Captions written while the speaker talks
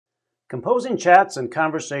Composing chats and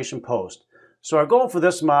conversation posts. So our goal for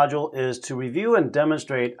this module is to review and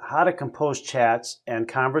demonstrate how to compose chats and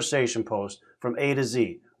conversation posts from A to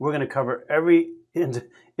Z. We're going to cover every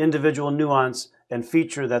individual nuance and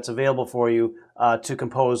feature that's available for you to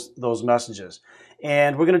compose those messages.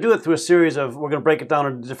 And we're going to do it through a series of, we're going to break it down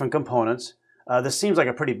into different components. This seems like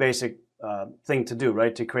a pretty basic thing to do,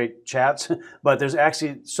 right, to create chats, but there's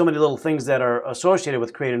actually so many little things that are associated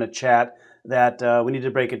with creating a chat that we need to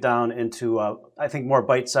break it down into, I think, more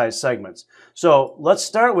bite-sized segments. So let's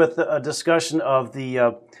start with a discussion of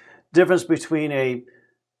the difference between a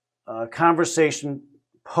conversation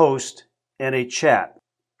post and a chat,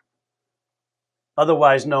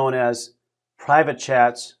 otherwise known as private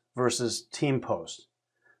chats versus team posts.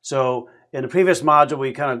 So in the previous module,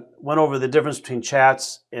 we kind of went over the difference between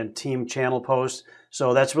chats and team channel posts.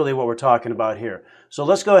 So that's really what we're talking about here. So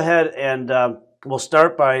let's go ahead and we'll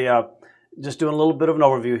start by just doing a little bit of an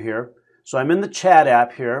overview here. So I'm in the chat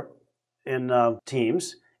app here in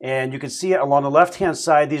Teams, and you can see along the left-hand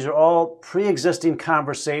side, these are all pre-existing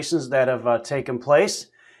conversations that have taken place.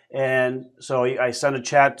 And so I send a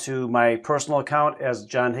chat to my personal account as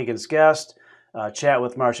John Higgins guest, chat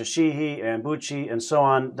with Marcia Sheehy and Bucci, and so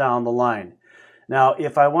on down the line. Now,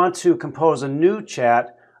 if I want to compose a new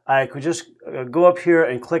chat, I could just go up here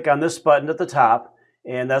and click on this button at the top,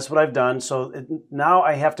 and that's what I've done. So now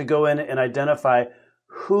I have to go in and identify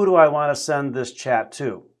who do I want to send this chat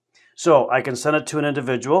to. So I can send it to an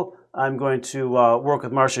individual. I'm going to work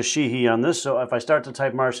with Marcia Sheehy on this. So if I start to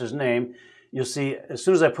type Marcia's name, you'll see as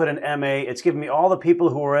soon as I put in MA, it's giving me all the people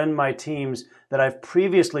who are in my teams that I've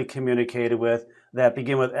previously communicated with that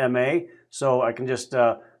begin with MA. So I can just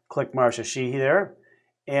click Marcia Sheehy there.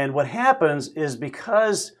 And what happens is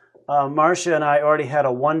because Marcia and I already had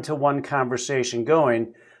a one-to-one conversation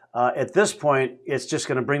going, at this point, it's just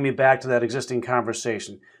going to bring me back to that existing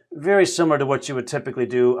conversation. Very similar to what you would typically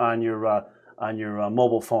do on your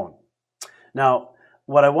mobile phone. Now,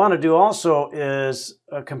 what I want to do also is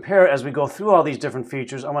compare, as we go through all these different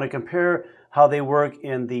features, I want to compare how they work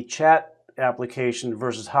in the chat application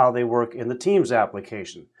versus how they work in the Teams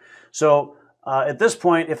application. So at this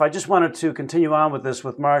point, if I just wanted to continue on with this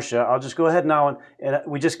with Marcia, I'll just go ahead now and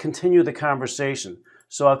we just continue the conversation.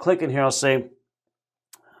 So I'll click in here, I'll say,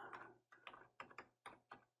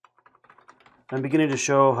 I'm beginning to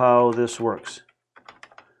show how this works.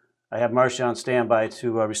 I have Marcia on standby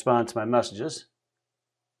to respond to my messages.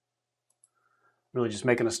 Really just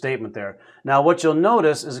making a statement there. Now what you'll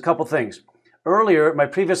notice is a couple things. Earlier, my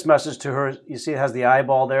previous message to her, you see it has the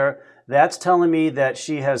eyeball there. That's telling me that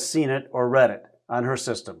she has seen it or read it on her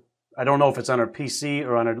system. I don't know if it's on her PC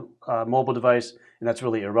or on her mobile device, and that's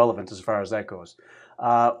really irrelevant as far as that goes.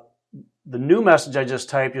 The new message I just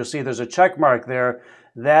typed, you'll see there's a check mark there.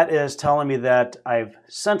 That is telling me that I've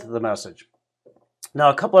sent the message. Now,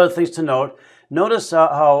 a couple other things to note. Notice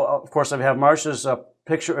how, of course, I have Marcia's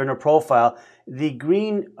picture in her profile. The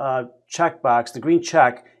green checkbox, the green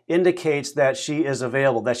check, indicates that she is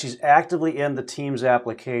available, that she's actively in the Teams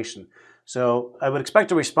application. So I would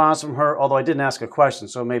expect a response from her, although I didn't ask a question,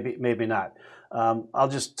 so maybe not. I'll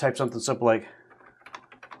just type something simple like,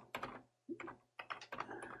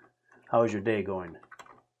 how is your day going?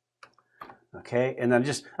 Okay, and then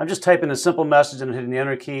I'm just typing a simple message and hitting the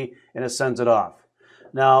enter key, and it sends it off.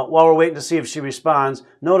 Now, while we're waiting to see if she responds,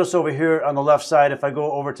 notice over here on the left side, if I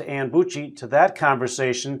go over to Ann Bucci, to that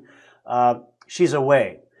conversation, she's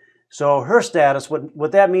away. So her status,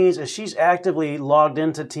 what that means is she's actively logged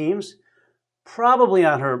into Teams, probably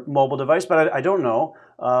on her mobile device, but I don't know,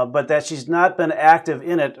 but that she's not been active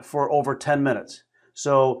in it for over 10 minutes.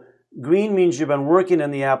 So green means you've been working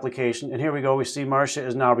in the application, and here we go, we see Marcia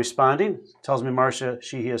is now responding. It tells me Marcia,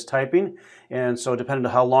 she is typing, and so depending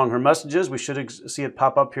on how long her message is, we should see it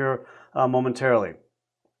pop up here momentarily.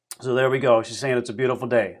 So there we go, she's saying it's a beautiful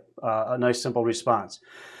day, a nice simple response.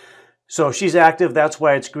 So she's active, that's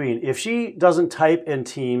why it's green. If she doesn't type in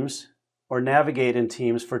Teams or navigate in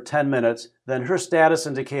Teams for 10 minutes, then her status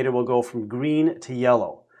indicator will go from green to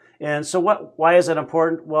yellow. And so why is that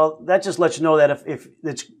important? Well, that just lets you know that if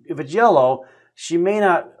it's yellow, she may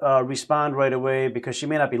not respond right away because she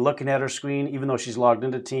may not be looking at her screen even though she's logged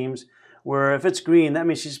into Teams. Where if it's green, that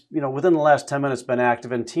means she's within the last 10 minutes been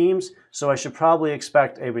active in Teams, so I should probably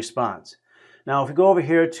expect a response. Now, if we go over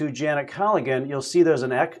here to Janet Colligan, you'll see there's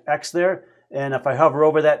an X there, and if I hover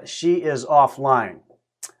over that, she is offline.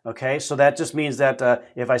 Okay, so that just means that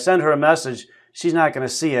if I send her a message, she's not going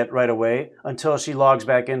to see it right away until she logs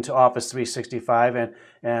back into Office 365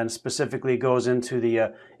 and specifically goes into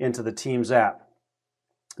the Teams app.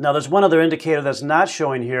 Now, there's one other indicator that's not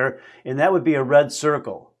showing here, and that would be a red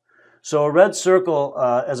circle. So a red circle,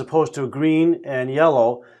 as opposed to a green and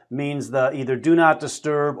yellow, means the either do not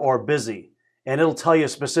disturb or busy. And it'll tell you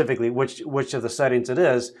specifically which of the settings it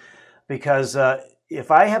is, because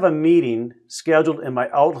if I have a meeting scheduled in my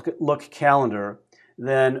Outlook calendar,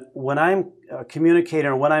 then when I'm communicating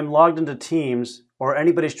or when I'm logged into Teams or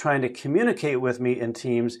anybody's trying to communicate with me in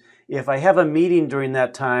Teams, if I have a meeting during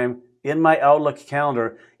that time in my Outlook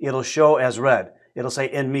calendar, it'll show as red. It'll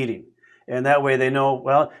say in meeting. And that way they know,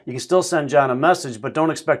 well, you can still send John a message, but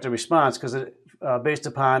don't expect a response because based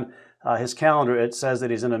upon his calendar, it says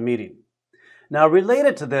that he's in a meeting. Now,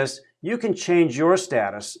 related to this, you can change your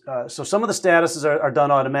status. So some of the statuses are done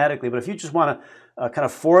automatically, but if you just want to kind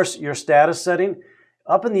of force your status setting,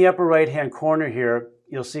 up in the upper right-hand corner here,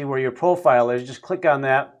 you'll see where your profile is. You just click on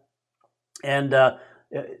that, and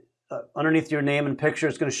underneath your name and picture,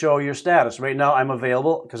 it's going to show your status. Right now, I'm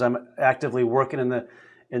available because I'm actively working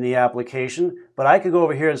in the application, but I could go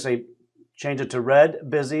over here and say, change it to red,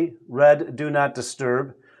 busy, red, do not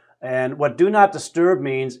disturb. And what do not disturb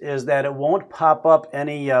means is that it won't pop up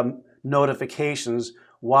any notifications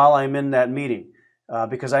while I'm in that meeting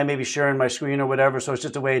because I may be sharing my screen or whatever. So it's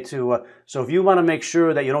just a way to, so if you want to make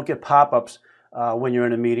sure that you don't get pop-ups when you're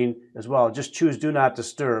in a meeting as well, just choose do not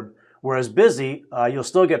disturb. Whereas busy, you'll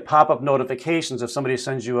still get pop-up notifications if somebody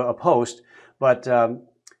sends you a post, but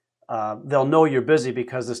they'll know you're busy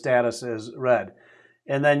because the status is red.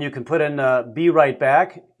 And then you can put in be right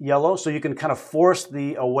back, yellow, so you can kind of force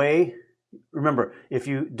the away. Remember, if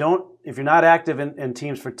you're not active in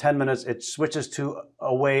Teams for 10 minutes, it switches to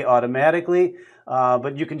away automatically.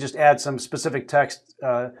 But you can just add some specific text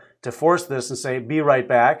to force this and say be right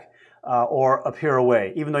back or appear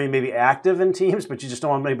away. Even though you may be active in Teams, but you just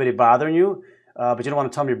don't want anybody bothering you. But you don't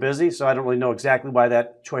want to tell them you're busy, so I don't really know exactly why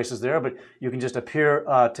that choice is there, but you can just appear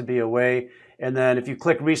to be away. And then if you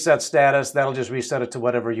click Reset Status, that'll just reset it to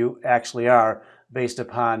whatever you actually are based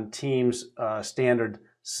upon Teams standard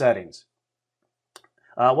settings.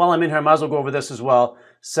 While I'm in here, I might as well go over this as well.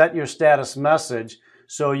 Set your status message.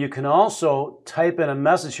 So you can also type in a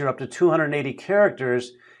message here up to 280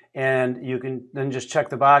 characters, and you can then just check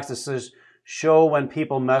the box that says, show when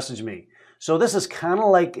people message me. So this is kind of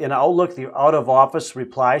like in Outlook, the out of office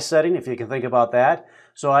reply setting, if you can think about that.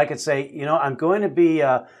 So I could say, you know, I'm going to be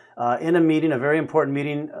in a meeting, a very important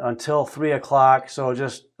meeting until 3 o'clock. So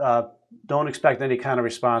just don't expect any kind of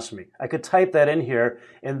response from me. I could type that in here,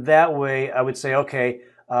 and that way I would say, okay,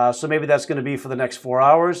 so maybe that's going to be for the next 4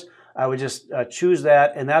 hours. I would just choose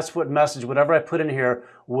that, and that's what message, whatever I put in here,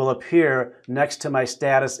 will appear next to my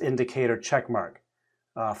status indicator check mark.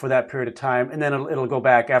 For that period of time, and then it'll go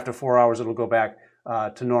back after 4 hours. It'll go back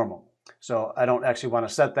to normal. So I don't actually want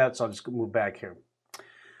to set that, so I'll just move back here.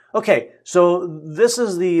 Okay, so this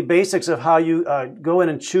is the basics of how you go in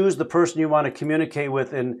and choose the person you want to communicate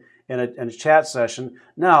with in a chat session.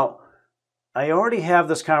 Now, I already have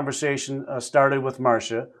this conversation started with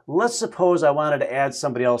Marcia. Let's suppose I wanted to add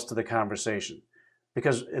somebody else to the conversation,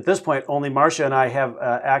 because at this point, only Marcia and I have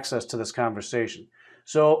access to this conversation.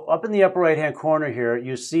 So up in the upper right-hand corner here,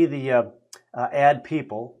 you see the add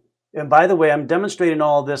people. And by the way, I'm demonstrating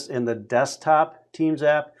all of this in the desktop Teams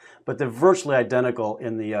app, but they're virtually identical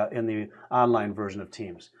in the online version of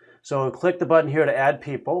Teams. So click the button here to add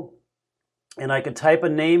people, and I could type a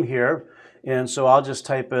name here. And so I'll just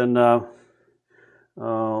type in,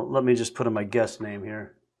 let me just put in my guest name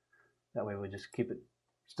here. That way we just keep it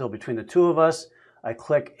still between the two of us. I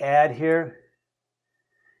click add here.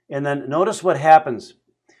 And then notice what happens.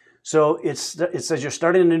 So it says you're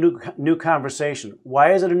starting a new conversation.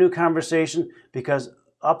 Why is it a new conversation? Because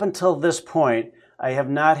up until this point, I have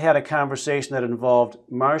not had a conversation that involved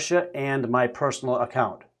Marcia and my personal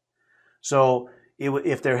account. So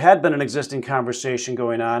if there had been an existing conversation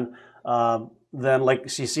going on, then like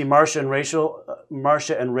you see Marcia and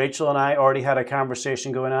Rachel and I already had a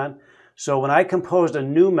conversation going on. So when I composed a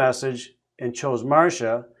new message and chose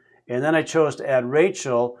Marcia, and then I chose to add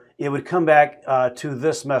Rachel, it would come back to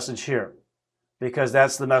this message here, because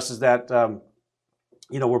that's the message that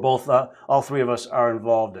we're both, all three of us are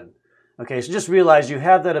involved in. Okay, so just realize you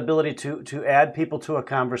have that ability to add people to a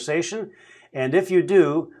conversation, and if you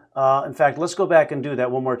do, in fact, let's go back and do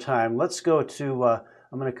that one more time. Let's go to,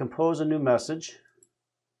 I'm going to compose a new message,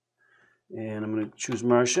 and I'm going to choose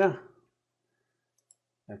Marcia.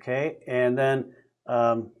 Okay, and then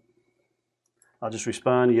I'll just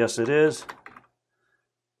respond, yes it is.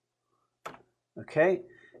 Okay,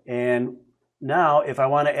 and now if I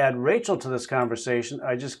want to add Rachel to this conversation,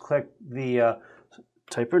 I just click the,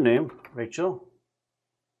 type her name, Rachel,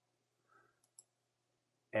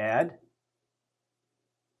 add.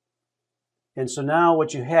 And so now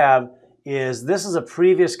what you have is this is a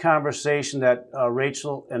previous conversation that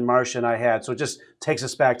Rachel and Marcia and I had, so it just takes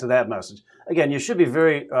us back to that message. Again, you should be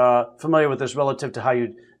very familiar with this relative to how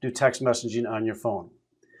you do text messaging on your phone.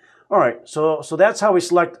 All right, so that's how we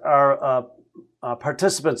select our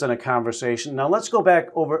participants in a conversation. Now let's go back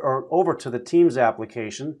over to the Teams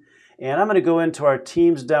application, and I'm going to go into our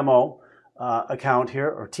Teams demo account here,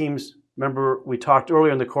 or Teams. Remember, we talked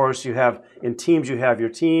earlier in the course, in Teams you have your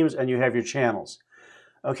teams and you have your channels.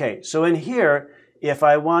 Okay, so in here, if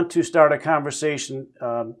I want to start a conversation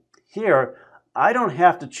here, I don't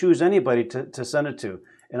have to choose anybody to send it to.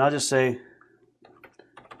 And I'll just say,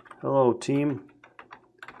 hello team.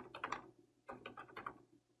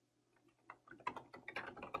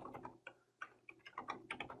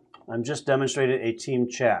 I'm just demonstrating a team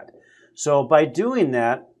chat. So by doing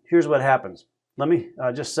that, here's what happens. Let me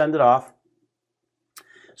just send it off.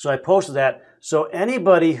 So I posted that. So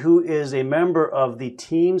anybody who is a member of the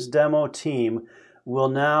Teams demo team will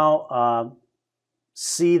now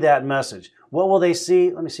see that message. What will they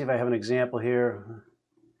see? Let me see if I have an example here.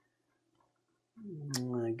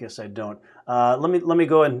 I guess I don't. Let me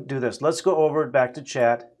go and do this. Let's go over back to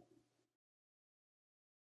chat.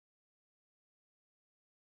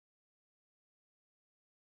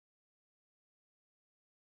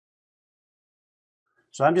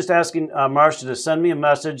 So I'm just asking Marcia to send me a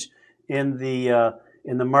message in the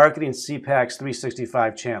Marketing CPACs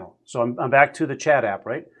 365 channel. So I'm back to the chat app,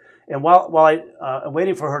 right? And while I'm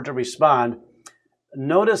waiting for her to respond,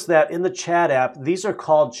 notice that in the chat app, these are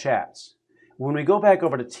called chats. When we go back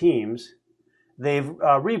over to Teams, they've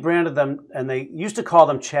rebranded them, and they used to call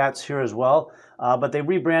them chats here as well, but they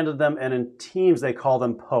rebranded them, and in Teams they call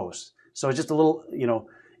them posts. So it's just a little,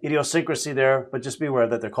 idiosyncrasy there, but just be aware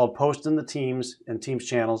that they're called posts in the Teams and Teams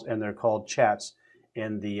channels, and they're called chats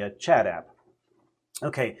in the chat app.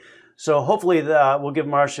 Okay, so hopefully we'll give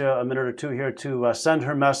Marcia a minute or two here to send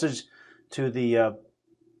her message to the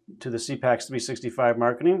CPACs 365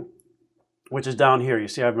 marketing, which is down here. You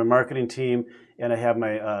see I have my marketing team and I have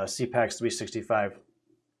my CPACs 365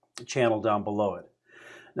 channel down below it.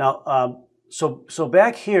 Now, so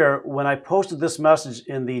back here, when I posted this message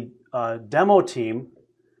in the demo team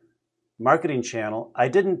marketing channel, I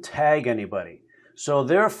didn't tag anybody. So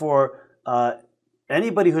therefore,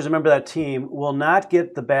 anybody who's a member of that team will not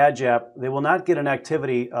get the badge app. They will not get an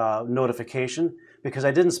activity notification because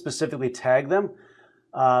I didn't specifically tag them.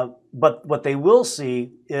 But what they will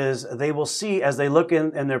see is they will see, as they look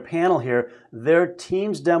in their panel here, their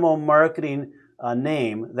Teams demo marketing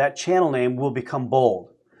name, that channel name, will become bold.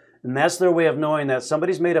 And that's their way of knowing that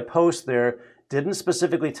somebody's made a post there, didn't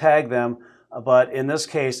specifically tag them, but in this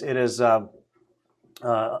case it is a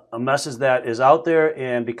message that is out there,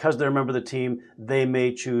 and because they're a member of the team, they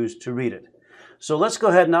may choose to read it. So let's go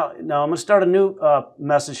ahead now. I'm going to start a new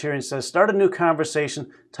message here, and it says start a new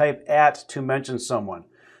conversation, type @ to mention someone.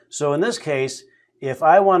 So in this case, if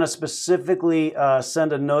I want to specifically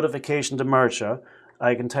send a notification to Marcia,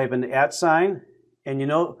 I can type in the @ sign, and you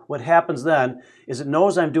know what happens then is it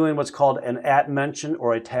knows I'm doing what's called an @ mention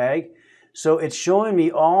or a tag. So it's showing me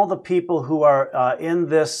all the people who are in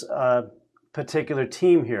this particular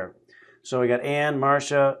team here. So we got Ann,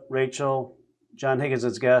 Marcia, Rachel, John Higgins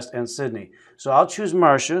as guest, and Sydney. So I'll choose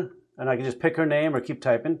Marcia, and I can just pick her name or keep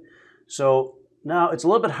typing. So now it's a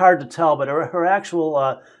little bit hard to tell, but her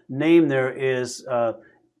actual name there is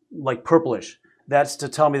like purplish. That's to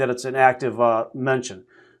tell me that it's an active mention.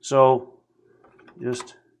 So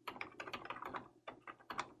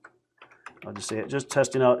I'll just say it, just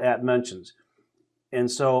testing out @ mentions. And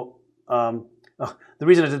so the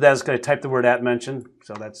reason I did that is because I typed the word @ mention,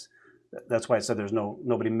 so that's why I said there's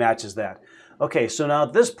nobody matches that. Okay, so now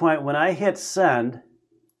at this point, when I hit send,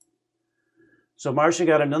 so Marcia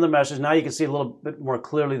got another message. Now you can see a little bit more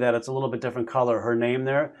clearly that it's a little bit different color, her name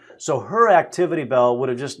there. So her activity bell would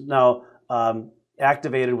have just now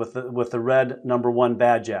activated with the red #1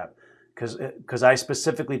 badge app because I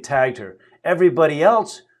specifically tagged her. Everybody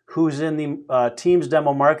else who's in the Teams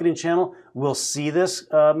demo marketing channel will see this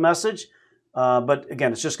message. But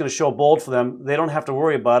again, it's just going to show bold for them. They don't have to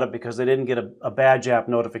worry about it because they didn't get a badge app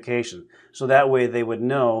notification. So that way they would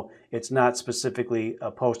know it's not specifically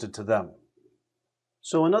posted to them.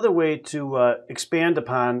 So another way to expand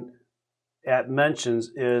upon @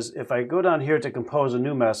 mentions is if I go down here to compose a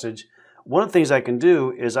new message, one of the things I can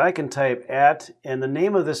do is I can type @ and the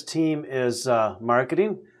name of this team is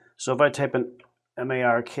marketing. So if I type in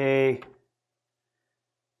MARK,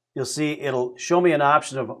 you'll see it'll show me an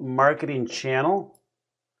option of marketing channel.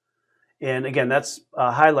 And again, that's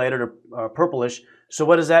highlighted or purplish. So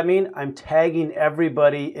what does that mean? I'm tagging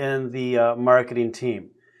everybody in the marketing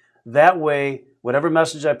team. That way, whatever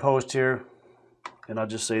message I post here, and I'll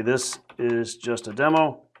just say this is just a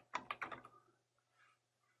demo.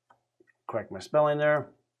 Correct my spelling there.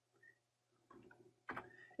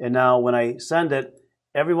 And now when I send it,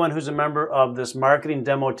 everyone who's a member of this marketing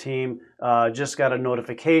demo team just got a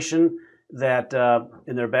notification that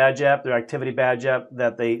in their badge app, their activity badge app,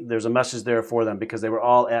 that there's a message there for them because they were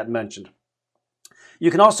all @mentioned. You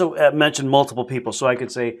can also mention multiple people. So I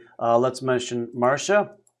could say, let's mention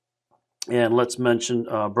Marcia, and let's mention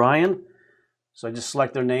Brian. So I just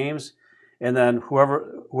select their names, and then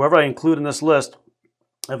whoever I include in this list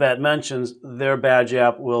of @mentions, their badge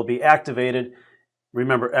app will be activated.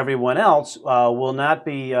 Remember, everyone else will not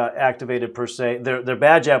be activated per se. Their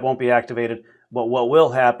badge app won't be activated, but what will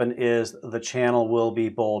happen is the channel will be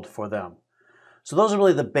bold for them. So those are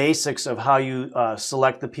really the basics of how you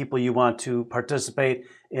select the people you want to participate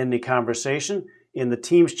in the conversation. In the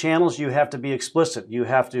team's channels, you have to be explicit. You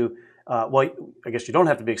have to, well, I guess you don't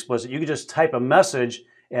have to be explicit. You can just type a message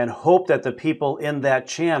and hope that the people in that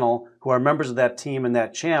channel, who are members of that team in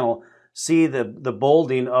that channel, see the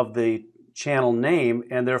bolding of the channel name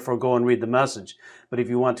and therefore go and read the message. But if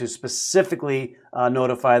you want to specifically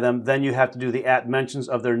notify them, then you have to do the @mentions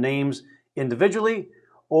of their names individually,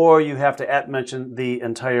 or you have to @mention the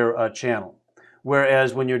entire channel.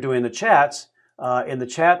 Whereas when you're doing the chats, in the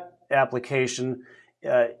chat application,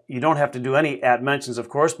 you don't have to do any @mentions, of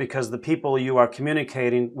course, because the people you are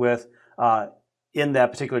communicating with in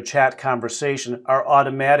that particular chat conversation are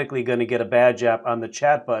automatically going to get a badge app on the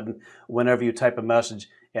chat button whenever you type a message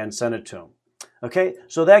and send it to them. Okay,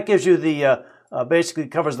 so that gives you the, basically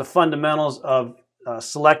covers the fundamentals of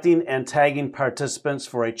selecting and tagging participants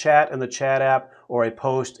for a chat in the chat app or a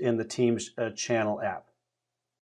post in the Teams channel app.